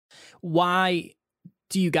why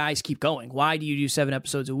do you guys keep going? Why do you do 7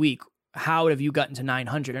 episodes a week? How have you gotten to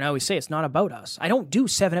 900? And I always say it's not about us. I don't do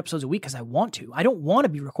 7 episodes a week because I want to. I don't want to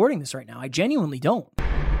be recording this right now. I genuinely don't.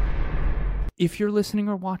 If you're listening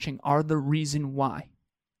or watching, are the reason why.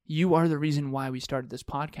 You are the reason why we started this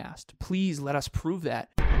podcast. Please let us prove that.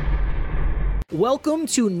 Welcome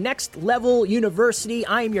to Next Level University.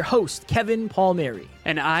 I am your host, Kevin Palmieri.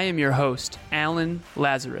 And I am your host, Alan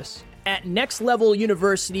Lazarus. At Next Level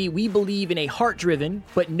University, we believe in a heart-driven,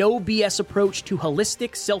 but no BS approach to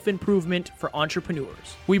holistic self-improvement for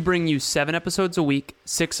entrepreneurs. We bring you 7 episodes a week,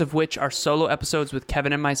 6 of which are solo episodes with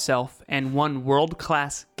Kevin and myself, and 1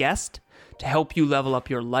 world-class guest to help you level up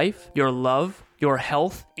your life, your love, your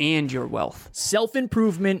health, and your wealth.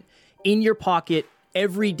 Self-improvement in your pocket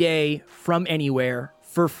every day from anywhere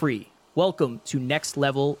for free. Welcome to Next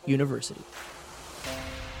Level University.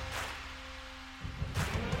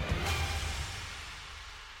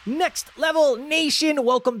 Next Level Nation,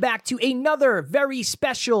 welcome back to another very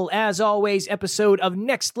special, as always, episode of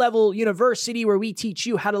Next Level University, where we teach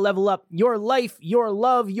you how to level up your life, your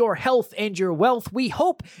love, your health, and your wealth. We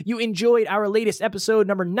hope you enjoyed our latest episode,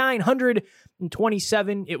 number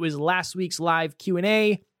 927. It was last week's live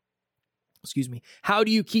Q&A. How do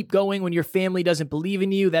you keep going when your family doesn't believe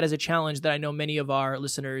in you? That is a challenge that I know many of our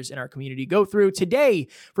listeners in our community go through. Today,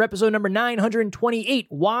 for episode number 928,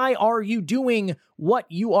 why are you doing what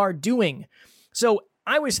you are doing? So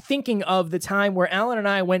I was thinking of the time where Alan and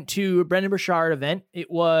I went to a Brendon Burchard event. It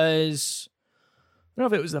was, I don't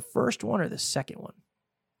know if it was the first one or the second one.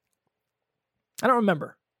 I don't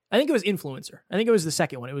remember. I think it was Influencer. I think it was the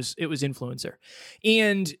second one. It was Influencer.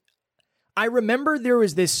 And I remember there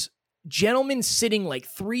was this gentleman sitting like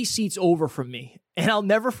 3 seats over from me. And I'll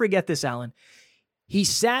never forget this, Alan. He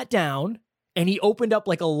sat down and he opened up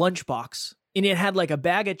like a lunchbox, and it had like a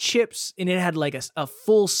bag of chips, and it had like a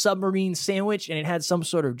full submarine sandwich, and it had some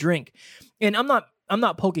sort of drink. And I'm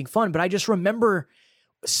not poking fun, but I just remember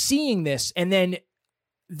seeing this, and then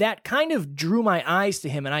that kind of drew my eyes to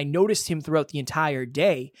him, and I noticed him throughout the entire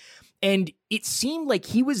day. And it seemed like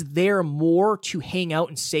he was there more to hang out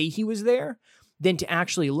and say he was there than to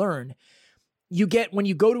actually learn. When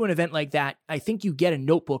you go to an event like that, I think you get a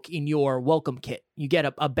notebook in your welcome kit. You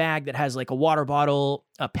get a bag that has like a water bottle,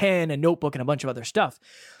 a pen, a notebook, and a bunch of other stuff.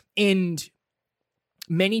 And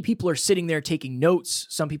many people are sitting there taking notes.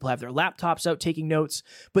 Some people have their laptops out taking notes,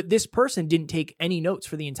 but this person didn't take any notes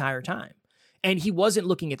for the entire time. And he wasn't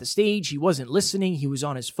looking at the stage. He wasn't listening. He was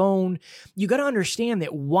on his phone. You got to understand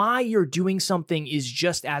that why you're doing something is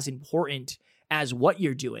just as important as what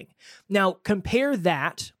you're doing. Now, compare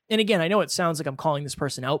that. And again, I know it sounds like I'm calling this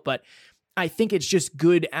person out, but I think it's just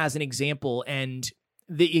good as an example. And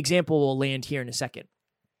the example will land here in a second.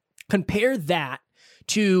 Compare that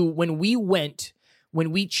to when we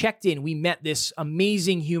checked in, we met this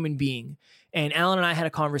amazing human being. And Alan and I had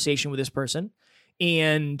a conversation with this person,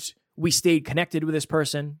 and we stayed connected with this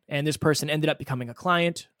person, and this person ended up becoming a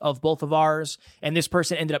client of both of ours. And this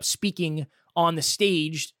person ended up speaking on the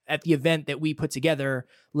stage at the event that we put together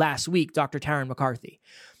last week, Dr. Taryn McCarthy.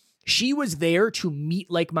 She was there to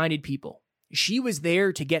meet like-minded people. She was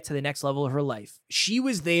there to get to the next level of her life. She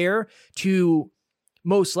was there to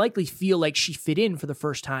most likely feel like she fit in for the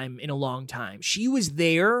first time in a long time. She was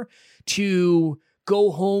there to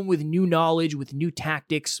go home with new knowledge, with new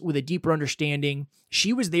tactics, with a deeper understanding.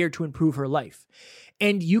 She was there to improve her life.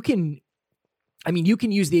 And you can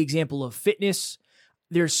use the example of fitness.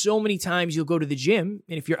 There's so many times you'll go to the gym,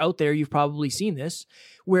 and if you're out there, you've probably seen this,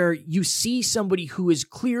 where you see somebody who is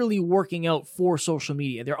clearly working out for social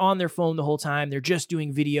media. They're on their phone the whole time. They're just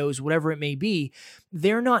doing videos, whatever it may be.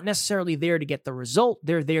 They're not necessarily there to get the result.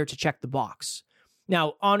 They're there to check the box.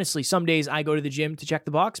 Now, honestly, some days I go to the gym to check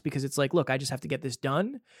the box because it's like, look, I just have to get this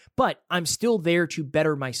done, but I'm still there to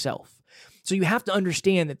better myself. So you have to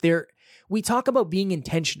understand that we talk about being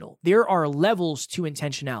intentional. There are levels to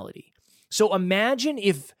intentionality. So imagine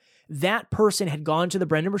if that person had gone to the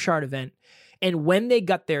Brendon Burchard event, and when they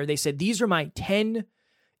got there, they said, these are my 10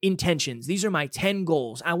 intentions. These are my 10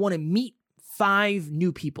 goals. I want to meet 5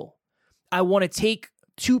 new people. I want to take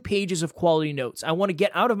 2 pages of quality notes. I want to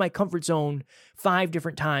get out of my comfort zone 5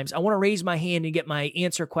 different times. I want to raise my hand and get my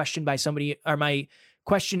question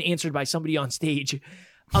answered by somebody on stage.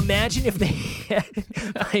 Imagine if they...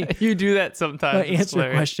 You do that sometimes. My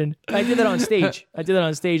answer question. I did that on stage. I did that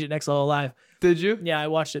on stage at Next Level Live. Did you? Yeah, I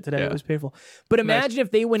watched it today. Yeah. It was painful. But imagine if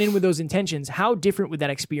they went in with those intentions, how different would that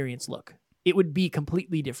experience look? It would be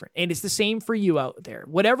completely different. And it's the same for you out there.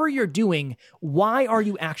 Whatever you're doing, why are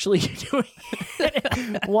you actually doing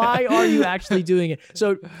it? Why are you actually doing it?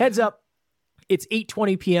 So heads up, it's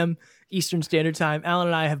 8:20 p.m. Eastern Standard Time. Alan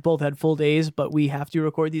and I have both had full days, but we have to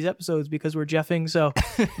record these episodes because we're jeffing. So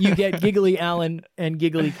you get giggly Alan and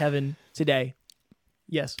giggly Kevin today.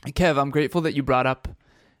 Yes. Kev, I'm grateful that you brought up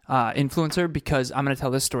Influencer because I'm going to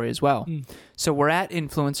tell this story as well. So we're at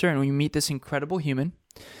Influencer and we meet this incredible human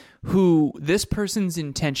who this person's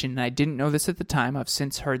intention, and I didn't know this at the time, I've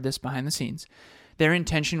since heard this behind the scenes, their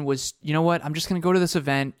intention was, you know what, I'm just going to go to this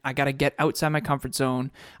event. I got to get outside my comfort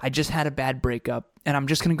zone. I just had a bad breakup and I'm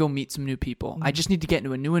just going to go meet some new people. I just need to get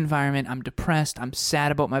into a new environment. I'm depressed. I'm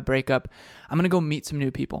sad about my breakup. I'm going to go meet some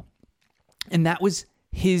new people. And that was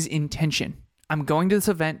his intention. I'm going to this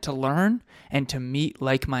event to learn and to meet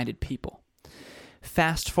like-minded people.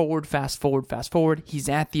 Fast forward. He's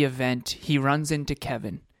at the event. He runs into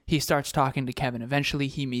Kevin. He starts talking to Kevin. Eventually,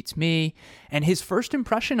 he meets me. And his first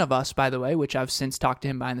impression of us, by the way, which I've since talked to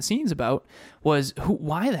him behind the scenes about, was,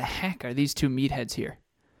 why the heck are these two meatheads here?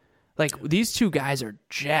 Like, these two guys are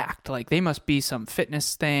jacked. Like, they must be some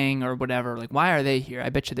fitness thing or whatever. Like, why are they here? I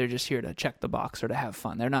bet you they're just here to check the box or to have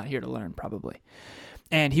fun. They're not here to learn, probably.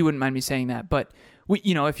 And he wouldn't mind me saying that. But,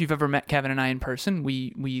 if you've ever met Kevin and I in person,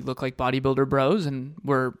 we look like bodybuilder bros, and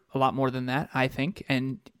we're a lot more than that, I think.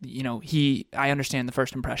 And, I understand the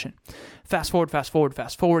first impression. Fast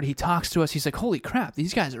forward. He talks to us. He's like, holy crap,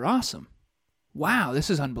 these guys are awesome. Wow, this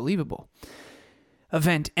is unbelievable.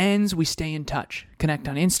 Event ends. We stay in touch. Connect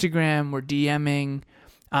on Instagram. We're DMing.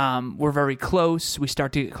 We're very close. We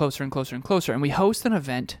start to get closer and closer and closer. And we host an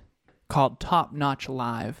event called Top Notch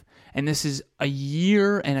Live. And this is a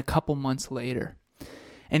year and a couple months later.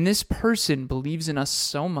 And this person believes in us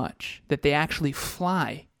so much that they actually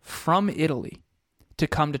fly from Italy to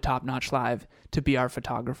come to Top Notch Live to be our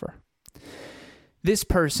photographer. This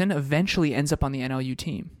person eventually ends up on the NLU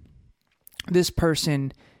team. This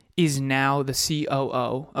person is now the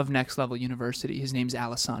COO of Next Level University. His name's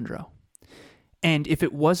Alessandro. And if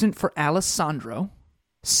it wasn't for Alessandro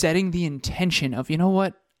setting the intention of, you know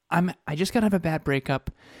what, I just got to have a bad breakup.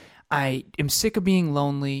 I am sick of being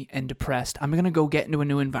lonely and depressed. I'm going to go get into a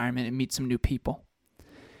new environment and meet some new people.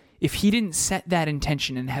 If he didn't set that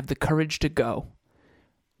intention and have the courage to go,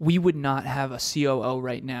 we would not have a COO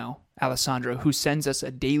right now, Alessandro, who sends us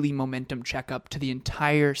a daily momentum checkup to the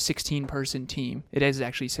entire 16-person team. It is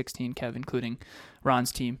actually 16, Kev, including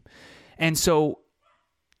Ron's team. And so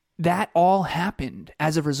that all happened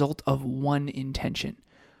as a result of one intention.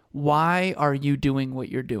 Why are you doing what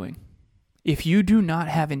you're doing? If you do not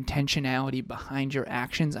have intentionality behind your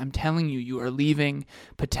actions, I'm telling you, you are leaving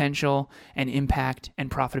potential and impact and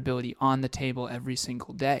profitability on the table every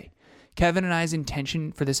single day. Kevin and I's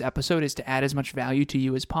intention for this episode is to add as much value to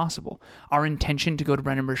you as possible. Our intention to go to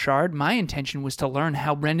Brendon Burchard, my intention was to learn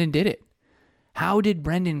how Brendon did it. How did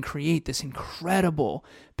Brendon create this incredible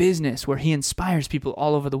business where he inspires people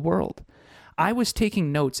all over the world? I was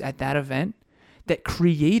taking notes at that event that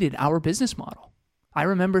created our business model. I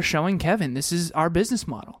remember showing Kevin, this is our business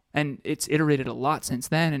model. And it's iterated a lot since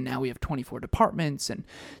then. And now we have 24 departments and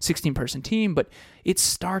 16-person team. But it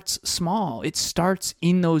starts small. It starts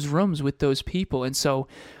in those rooms with those people. And so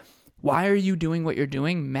why are you doing what you're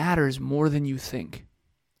doing matters more than you think.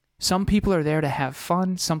 Some people are there to have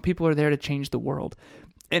fun. Some people are there to change the world.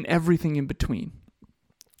 And everything in between.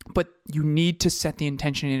 But you need to set the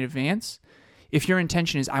intention in advance. If your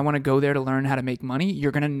intention is, I want to go there to learn how to make money,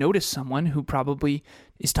 you're going to notice someone who probably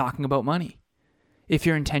is talking about money. If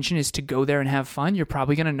your intention is to go there and have fun, you're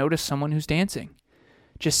probably going to notice someone who's dancing.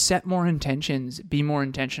 Just set more intentions, be more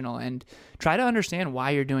intentional, and try to understand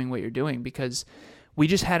why you're doing what you're doing, because we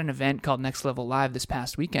just had an event called Next Level Live this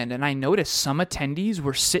past weekend, and I noticed some attendees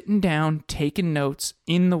were sitting down, taking notes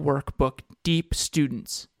in the workbook, deep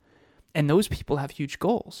students. And those people have huge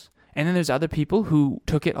goals. And then there's other people who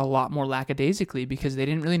took it a lot more lackadaisically because they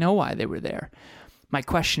didn't really know why they were there. My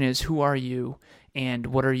question is, who are you and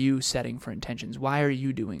what are you setting for intentions? Why are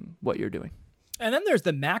you doing what you're doing? And then there's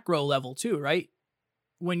the macro level too, right?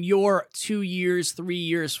 When you're 2 years, 3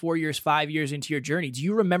 years, 4 years, 5 years into your journey, do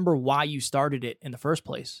you remember why you started it in the first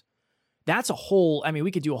place? That's a whole,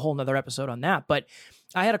 we could do a whole nother episode on that. But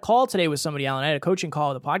I had a call today with somebody, Alan. I had a coaching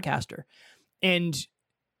call with a podcaster. And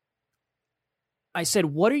I said,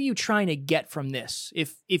 what are you trying to get from this?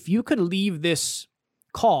 If you could leave this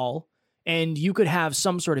call and you could have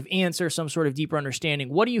some sort of answer, some sort of deeper understanding,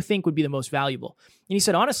 what do you think would be the most valuable? And he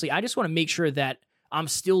said, honestly, I just want to make sure that I'm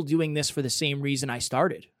still doing this for the same reason I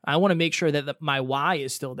started. I want to make sure that my why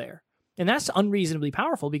is still there. And that's unreasonably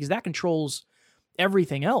powerful because that controls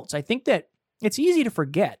everything else. I think that it's easy to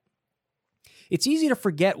forget. It's easy to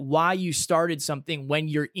forget why you started something when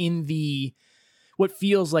you're in what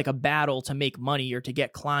feels like a battle to make money or to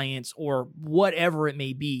get clients or whatever it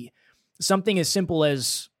may be. Something as simple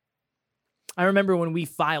as I remember when we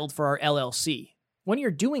filed for our LLC. When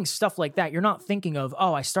you're doing stuff like that, you're not thinking of,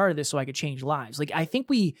 oh, I started this so I could change lives. Like, I think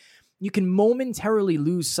you can momentarily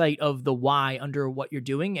lose sight of the why under what you're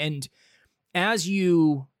doing. And as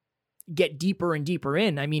you get deeper and deeper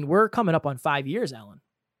in, I mean, we're coming up on 5 years, Alan,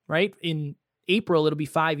 right? In April, it'll be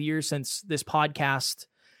 5 years since this podcast.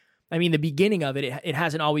 I mean, the beginning of it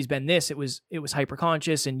hasn't always been this. It was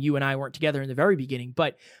Hyperconscious, and you and I weren't together in the very beginning.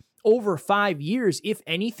 But over 5 years, if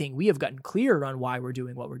anything, we have gotten clearer on why we're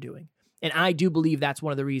doing what we're doing. And I do believe that's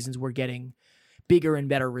one of the reasons we're getting bigger and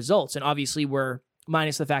better results. And obviously, we're,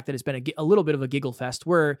 minus the fact that it's been a little bit of a giggle fest,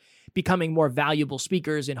 we're becoming more valuable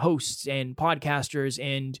speakers and hosts and podcasters,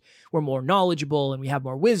 and we're more knowledgeable, and we have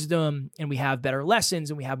more wisdom, and we have better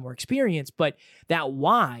lessons, and we have more experience. But that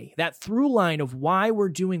why, that through line of why we're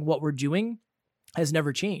doing what we're doing has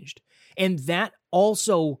never changed. And that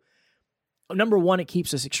also, number one, it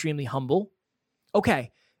keeps us extremely humble.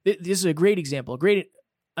 Okay, this is a great example, a great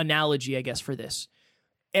analogy, I guess, for this.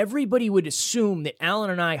 Everybody would assume that Alan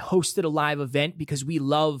and I hosted a live event because we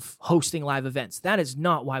love hosting live events. That is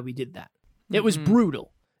not why we did that. It was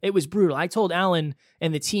brutal. It was brutal. I told Alan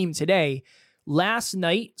and the team today, last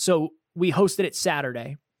night, so we hosted it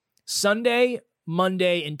Saturday, Sunday,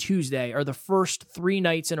 Monday, and Tuesday are the first 3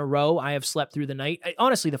 nights in a row I have slept through the night.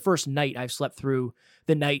 Honestly, the first night I've slept through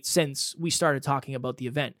the night since we started talking about the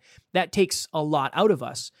event. That takes a lot out of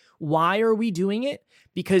us. Why are we doing it?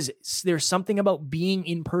 Because there's something about being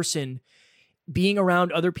in person, being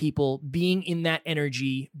around other people, being in that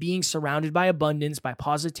energy, being surrounded by abundance, by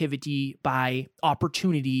positivity, by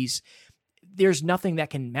opportunities. There's nothing that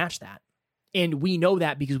can match that. And we know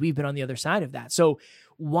that because we've been on the other side of that. So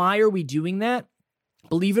why are we doing that?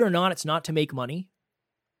 Believe it or not, it's not to make money.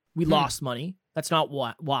 We lost money. That's not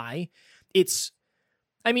why. It's,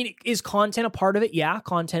 I mean, is content a part of it? Yeah,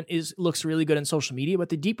 content looks really good on social media, but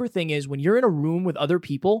the deeper thing is when you're in a room with other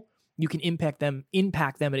people, you can impact them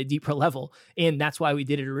at a deeper level. And that's why we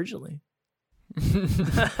did it originally.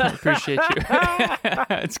 I appreciate you.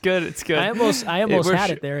 It's good. It's good. I almost had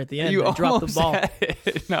it there at the end. You I dropped the ball.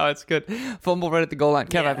 No, it's good. Fumble right at the goal line.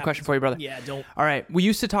 Kev, I have a question for you, brother. Yeah, don't. All right. We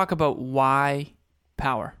used to talk about why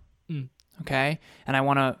power. Okay. And I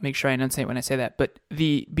want to make sure I enunciate when I say that. But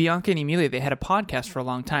the Bianca and Emilia, they had a podcast for a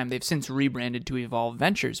long time. They've since rebranded to Evolve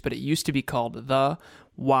Ventures, but it used to be called the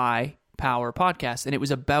Why Power Podcast. And it was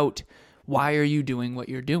about why are you doing what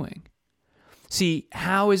you're doing? See,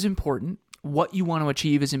 how is important. What you want to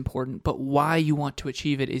achieve is important, but why you want to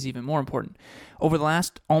achieve it is even more important. Over the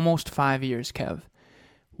last almost 5 years, Kev,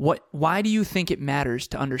 why do you think it matters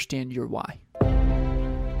to understand your why?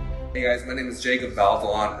 Hey guys, my name is Jacob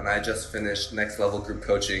Valdelon, and I just finished Next Level Group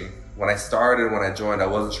Coaching. When I joined, I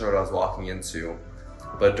wasn't sure what I was walking into.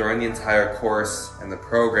 But during the entire course and the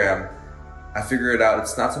program, I figured out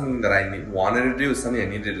it's not something that I wanted to do, it's something I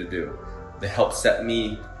needed to do. They helped set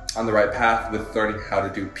me on the right path with learning how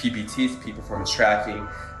to do PPTs, peak performance tracking.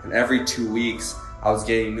 And every 2 weeks, I was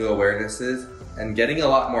gaining new awarenesses and getting a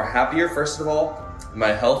lot more happier, first of all,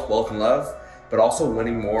 my health, wealth, and love, but also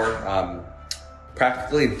winning more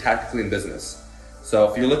practically and tactically in business.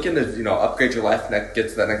 So if you're looking to, upgrade your life and get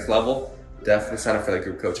to that next level, definitely sign up for that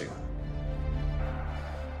group coaching.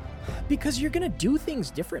 Because you're going to do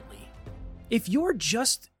things differently. If we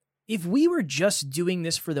were just doing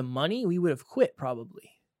this for the money, we would have quit probably.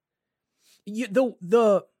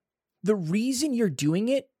 The reason you're doing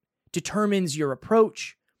it determines your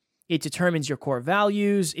approach. It determines your core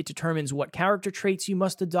values. It determines what character traits you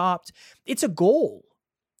must adopt. It's a goal,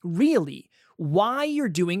 really. Why you're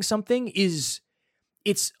doing something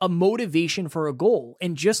it's a motivation for a goal.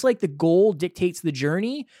 And just like the goal dictates the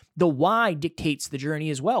journey, the why dictates the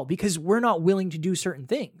journey as well, because we're not willing to do certain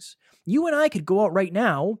things. You and I could go out right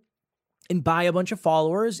now and buy a bunch of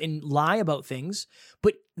followers and lie about things,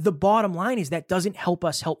 but the bottom line is that doesn't help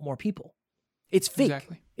us help more people. It's fake.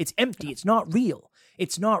 Exactly. It's empty. Yeah. It's not real.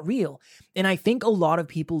 It's not real. And I think a lot of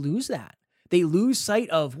people lose that. They lose sight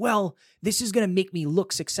of, well, this is going to make me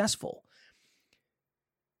look successful,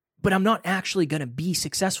 but I'm not actually going to be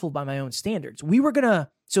successful by my own standards.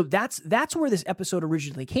 So that's where this episode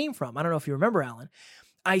originally came from. I don't know if you remember, Alan.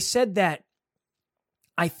 I said that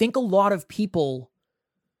I think a lot of people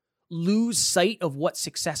lose sight of what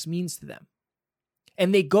success means to them.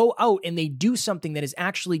 And they go out and they do something that is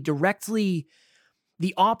actually directly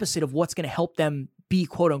the opposite of what's going to help them be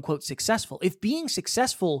quote unquote successful. If being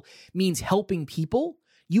successful means helping people,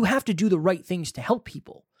 you have to do the right things to help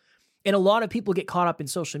people. And a lot of people get caught up in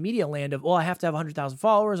social media land of, I have to have 100,000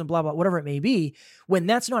 followers and blah, blah, whatever it may be, when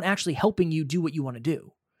that's not actually helping you do what you want to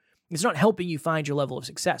do. It's not helping you find your level of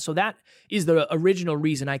success. So that is the original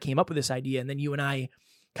reason I came up with this idea. And then you and I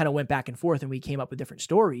kind of went back and forth and we came up with different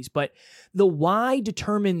stories. But the why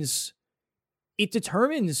determines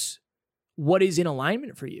what is in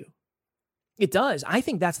alignment for you. It does. I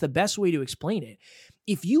think that's the best way to explain it.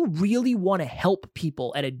 If you really want to help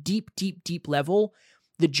people at a deep, deep, deep level,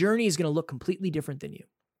 the journey is going to look completely different than you.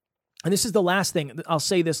 And this is the last thing. I'll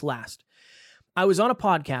say this last. I was on a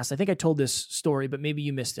podcast. I think I told this story, but maybe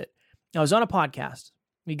you missed it. I was on a podcast.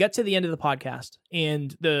 We got to the end of the podcast,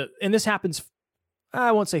 and this happens,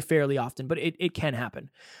 I won't say fairly often, but it can happen.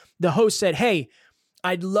 The host said, "Hey,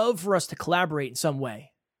 I'd love for us to collaborate in some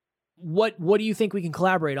way. What do you think we can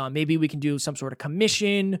collaborate on? Maybe we can do some sort of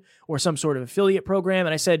commission or some sort of affiliate program."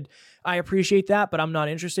 And I said, "I appreciate that, but I'm not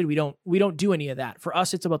interested. We don't do any of that. For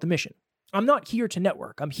us, it's about the mission. I'm not here to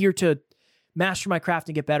network. I'm here to master my craft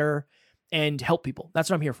and get better and help people. That's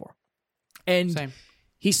what I'm here for." And Same.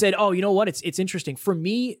 he said, "Oh, you know what? It's interesting. For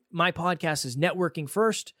me, my podcast is networking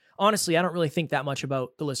first. Honestly, I don't really think that much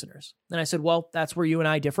about the listeners." And I said, "Well, that's where you and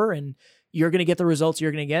I differ, and you're going to get the results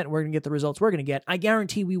you're going to get, and we're going to get the results we're going to get. I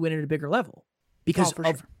guarantee we win at a bigger level because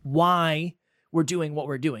of why we're doing what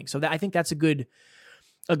we're doing." So I think that's a good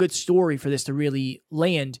story for this to really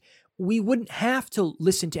land. We wouldn't have to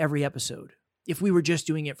listen to every episode if we were just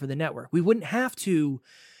doing it for the network. We wouldn't have to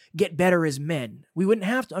get better as men. We wouldn't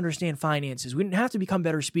have to understand finances. We wouldn't have to become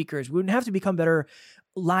better speakers. We wouldn't have to become better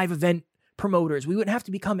live event promoters. We wouldn't have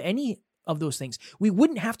to become any of those things. We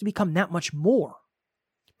wouldn't have to become that much more.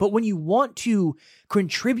 But when you want to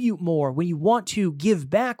contribute more, when you want to give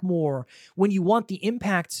back more, when you want the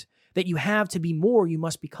impact that you have to be more, you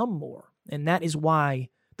must become more. And that is why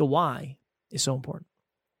the why is so important.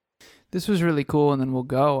 This was really cool, and then we'll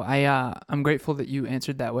go. I'm grateful that you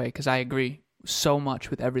answered that way because I agree so much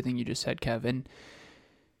with everything you just said, Kev. And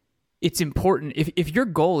it's important. If your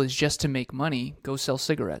goal is just to make money, go sell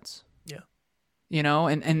cigarettes. Yeah. You know,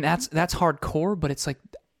 and that's hardcore, but it's like,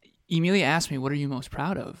 Emilia asked me, what are you most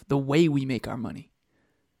proud of? The way we make our money.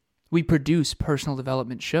 We produce personal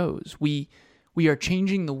development shows. We are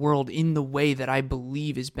changing the world in the way that I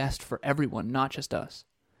believe is best for everyone, not just us.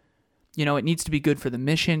 You know, it needs to be good for the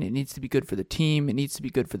mission. It needs to be good for the team. It needs to be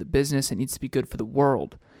good for the business. It needs to be good for the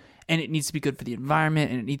world. And it needs to be good for the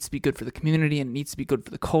environment. And it needs to be good for the community. And it needs to be good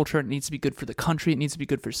for the culture. It needs to be good for the country. It needs to be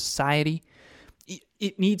good for society.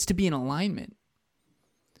 It needs to be in alignment.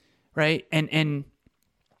 Right? And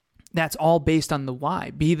that's all based on the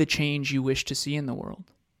why. Be the change you wish to see in the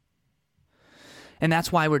world. And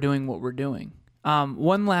that's why we're doing what we're doing.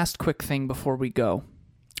 One last quick thing before we go.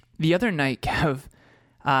 The other night, Kev,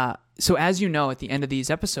 so as you know, at the end of these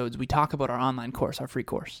episodes, we talk about our online course, our free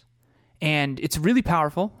course. And it's really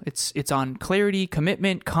powerful. It's on clarity,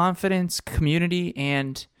 commitment, confidence, community,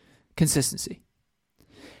 and consistency.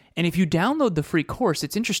 And if you download the free course,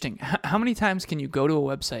 it's interesting. How many times can you go to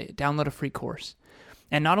a website, download a free course,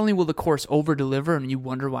 and not only will the course over-deliver and you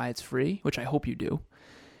wonder why it's free, which I hope you do,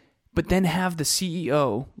 but then have the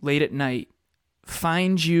CEO late at night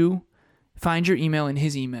find your email in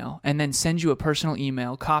his email, and then send you a personal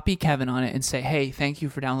email, copy Kevin on it, and say, "Hey, thank you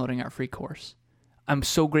for downloading our free course. I'm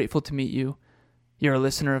so grateful to meet you. You're a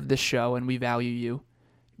listener of this show, and we value you.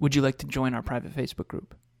 Would you like to join our private Facebook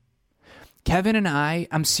group?" Kevin and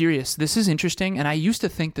I'm serious. This is interesting, and I used to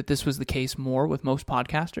think that this was the case more with most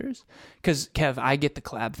podcasters, because, Kev, I get the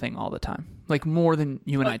collab thing all the time, like more than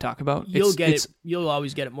you and I talk about. You'll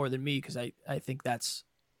always get it more than me, because I think that's...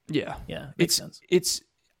 Yeah. Makes sense.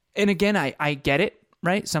 And again, I get it,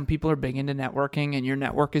 right? Some people are big into networking, and your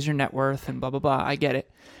network is your net worth, and blah, blah, blah. I get it.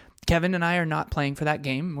 Kevin and I are not playing for that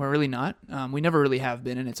game. We're really not. We never really have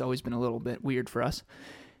been, and it's always been a little bit weird for us.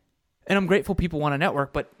 And I'm grateful people want to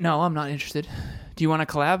network, but no, I'm not interested. Do you want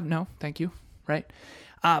to collab? No, thank you, right?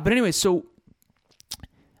 But anyway, so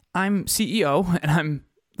I'm CEO, and I'm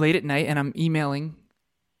late at night, and I'm emailing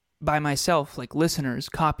by myself, like listeners,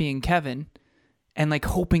 copying Kevin, and like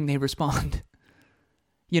hoping they respond.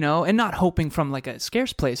 You know, and not hoping from like a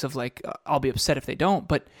scarce place of like, I'll be upset if they don't.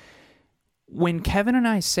 But when Kevin and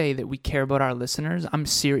I say that we care about our listeners, I'm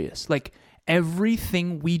serious. Like,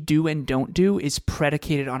 everything we do and don't do is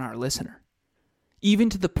predicated on our listener. Even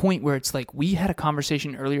to the point where it's like, we had a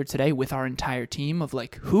conversation earlier today with our entire team of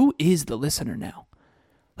like, who is the listener now?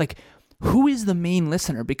 Like, who is the main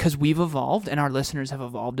listener? Because we've evolved and our listeners have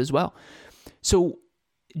evolved as well. So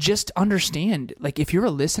just understand, like, if you're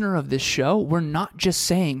a listener of this show, we're not just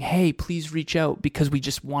saying, hey, please reach out because we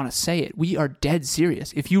just want to say it. We are dead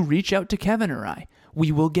serious. If you reach out to Kevin or I,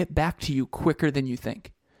 we will get back to you quicker than you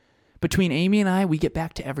think. Between Amy and I, we get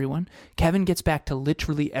back to everyone. Kevin gets back to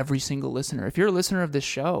literally every single listener. If you're a listener of this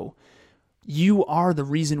show, you are the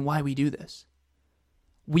reason why we do this.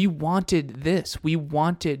 We wanted this. We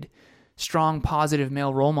wanted strong, positive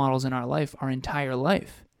male role models in our life our entire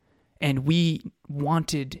life. And we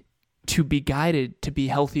wanted to be guided to be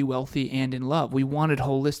healthy, wealthy, and in love. We wanted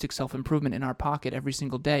holistic self-improvement in our pocket every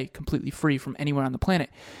single day, completely free from anywhere on the planet.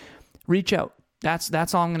 Reach out.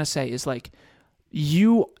 That's all I'm going to say is like,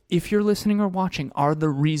 you, if you're listening or watching, are the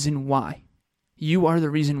reason why. You are the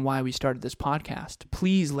reason why we started this podcast.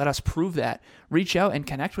 Please let us prove that. Reach out and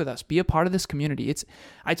connect with us. Be a part of this community.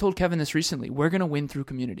 I told Kevin this recently. We're going to win through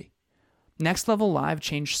community. Next Level Live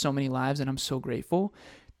changed so many lives, and I'm so grateful.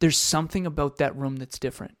 There's something about that room that's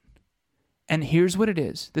different. And here's what it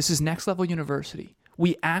is. This is Next Level University.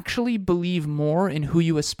 We actually believe more in who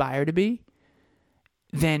you aspire to be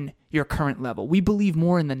than your current level. We believe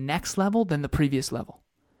more in the next level than the previous level.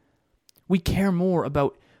 We care more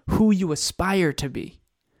about who you aspire to be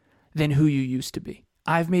than who you used to be.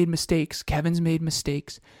 I've made mistakes. Kevin's made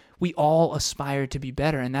mistakes. We all aspire to be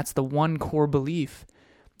better, and that's the one core belief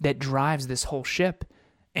that drives this whole ship,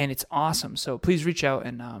 and it's awesome. So please reach out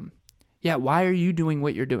and, why are you doing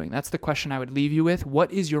what you're doing? That's the question I would leave you with.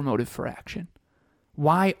 What is your motive for action?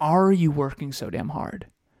 Why are you working so damn hard?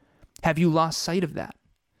 Have you lost sight of that?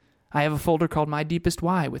 I have a folder called My Deepest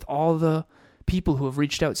Why with all the people who have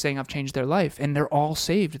reached out saying I've changed their life, and they're all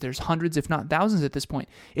saved. There's hundreds, if not thousands at this point.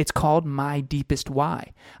 It's called My Deepest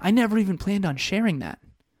Why. I never even planned on sharing that.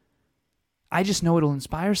 I just know it'll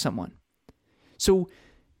inspire someone. So,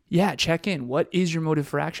 yeah, check in. What is your motive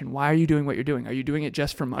for action? Why are you doing what you're doing? Are you doing it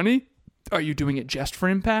just for money? Are you doing it just for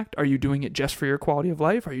impact? Are you doing it just for your quality of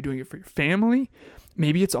life? Are you doing it for your family?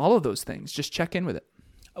 Maybe it's all of those things. Just check in with it.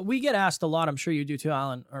 We get asked a lot, I'm sure you do too,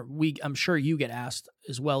 Alan, I'm sure you get asked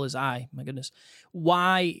as well as I, my goodness,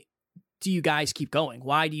 why do you guys keep going?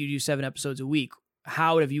 Why do you do 7 episodes a week?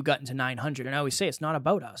 How have you gotten to 900? And I always say it's not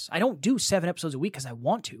about us. I don't do 7 episodes a week because I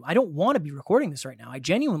want to. I don't want to be recording this right now. I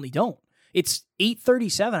genuinely don't. It's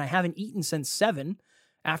 8:37. I haven't eaten since 7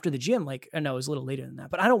 after the gym. Like, I know it was a little later than that,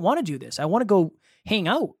 but I don't want to do this. I want to go hang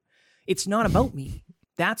out. It's not about me.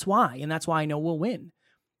 That's why. And that's why I know we'll win.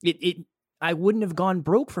 I wouldn't have gone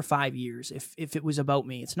broke for 5 years if it was about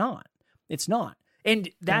me. It's not. And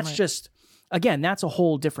that's just, again, that's a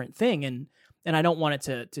whole different thing. And I don't want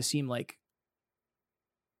it to seem like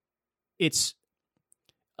it's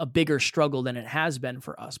a bigger struggle than it has been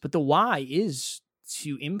for us. But the why is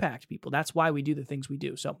to impact people. That's why we do the things we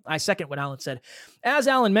do. So I second what Alan said. As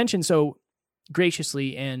Alan mentioned so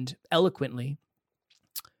graciously and eloquently,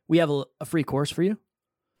 we have a free course for you.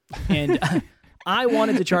 And I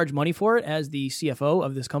wanted to charge money for it as the CFO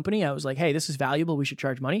of this company. I was like, hey, this is valuable. We should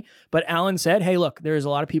charge money. But Alan said, hey, look, there's a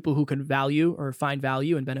lot of people who can value or find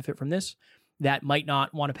value and benefit from this that might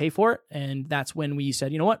not want to pay for it. And that's when we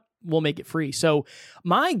said, you know what? We'll make it free. So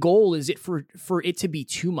my goal is for it to be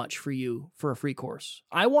too much for you for a free course.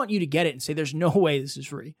 I want you to get it and say, there's no way this is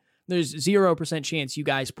free. There's 0% chance you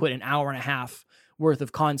guys put an hour and a half worth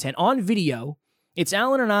of content on video. It's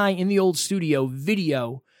Alan and I in the old studio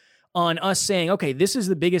video on us saying, okay, this is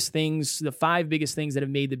the biggest things, the 5 biggest things that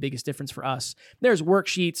have made the biggest difference for us. There's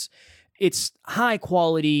worksheets. It's high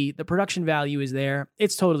quality. The production value is there.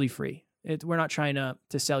 It's totally free. We're not trying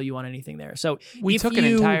to sell you on anything there. So we took an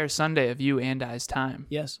entire Sunday of you and I's time.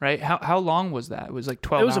 Yes. Right? How long was that? It was like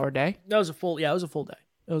 12-hour day? That was a full day. It was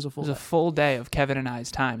a full a full day of Kevin and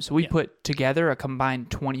I's time. So we put together a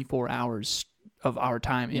combined 24 hours of our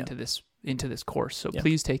time into this course. So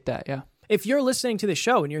please take that. Yeah. If you're listening to the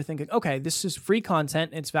show and you're thinking, okay, this is free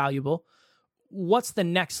content, it's valuable, what's the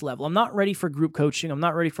next level? I'm not ready for group coaching. I'm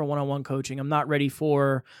not ready for one-on-one coaching. I'm not ready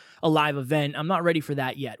for a live event. I'm not ready for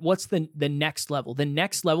that yet. What's the next level? The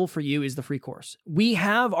next level for you is the free course. We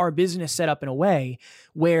have our business set up in a way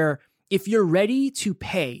where if you're ready to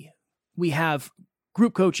pay, we have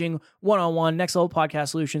group coaching, one-on-one, next level podcast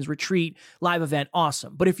solutions, retreat, live event,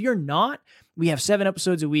 awesome. But if you're not, we have 7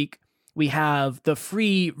 episodes a week. We have the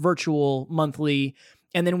free virtual monthly,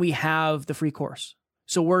 and then we have the free course.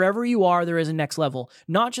 So wherever you are, there is a next level,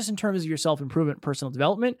 not just in terms of your self-improvement, personal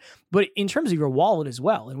development, but in terms of your wallet as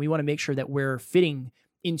well. And we want to make sure that we're fitting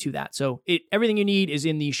into that. So everything you need is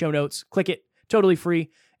in the show notes. Click it, totally free,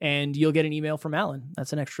 and you'll get an email from Alan.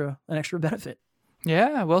 That's an extra benefit.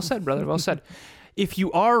 Yeah, well said, brother. Well said. If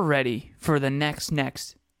you are ready for the next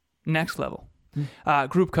level,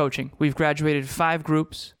 group coaching. We've graduated 5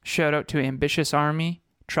 groups. Shout out to Ambitious Army,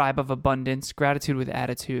 Tribe of Abundance, Gratitude with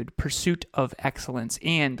Attitude, Pursuit of Excellence,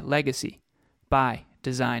 and Legacy by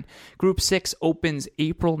Design. Group 6 opens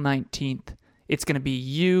April 19th. It's going to be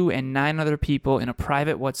you and 9 other people in a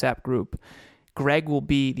private WhatsApp group. Greg will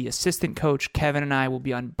be the assistant coach. Kevin and I will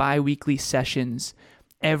be on bi-weekly sessions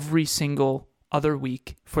every single other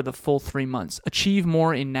week for the full 3 months. Achieve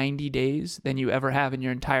more in 90 days than you ever have in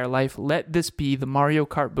your entire life. Let this be the Mario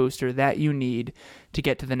Kart booster that you need to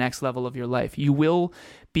get to the next level of your life. You will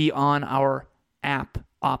be on our app,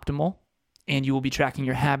 Optimal, and you will be tracking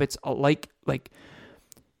your habits like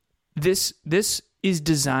this is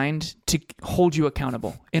designed to hold you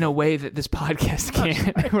accountable in a way that this podcast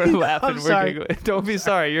can't. We're laughing. I'm sorry. Don't be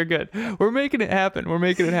sorry. You're good. We're making it happen.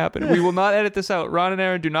 We will not edit this out. Ron and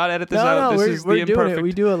Aaron, do not edit this out. This is we're the imperfect. doing it.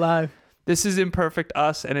 We do it live. This is imperfect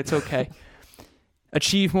us, and it's okay.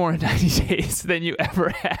 Achieve more in 90 days than you ever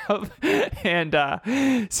have.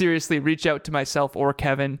 And seriously, reach out to myself or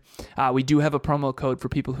Kevin. We do have a promo code for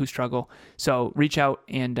people who struggle. So reach out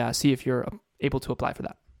and see if you're able to apply for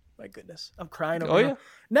that. My goodness. I'm crying over here.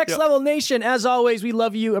 Next Level Nation, as always, we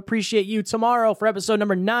love you, appreciate you. Tomorrow for episode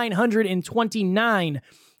number 929,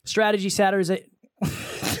 Strategy Saturday.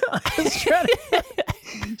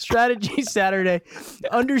 Strategy Saturday,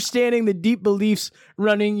 understanding the deep beliefs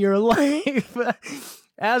running your life.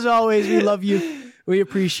 As always, we love you. We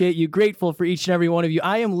appreciate you. Grateful for each and every one of you.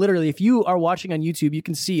 I am literally, if you are watching on YouTube, you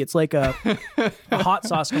can see it's like a hot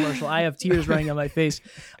sauce commercial. I have tears running down my face.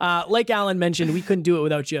 Like Alan mentioned, we couldn't do it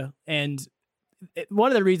without you. And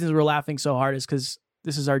one of the reasons we're laughing so hard is because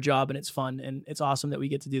this is our job and it's fun and it's awesome that we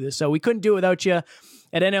get to do this. So we couldn't do it without you.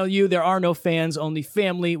 At NLU, there are no fans, only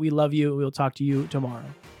family. We love you. We'll talk to you tomorrow.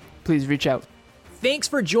 Please reach out. Thanks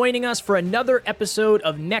for joining us for another episode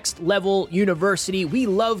of Next Level University. We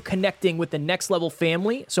love connecting with the Next Level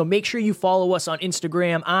family, so make sure you follow us on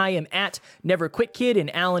Instagram. I am at NeverQuitKid,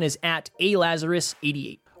 and Alan is at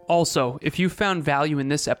ALazarus88. Also, if you found value in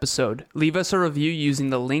this episode, leave us a review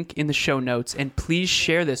using the link in the show notes, and please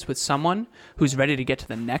share this with someone who's ready to get to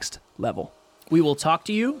the next level. We will talk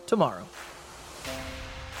to you tomorrow.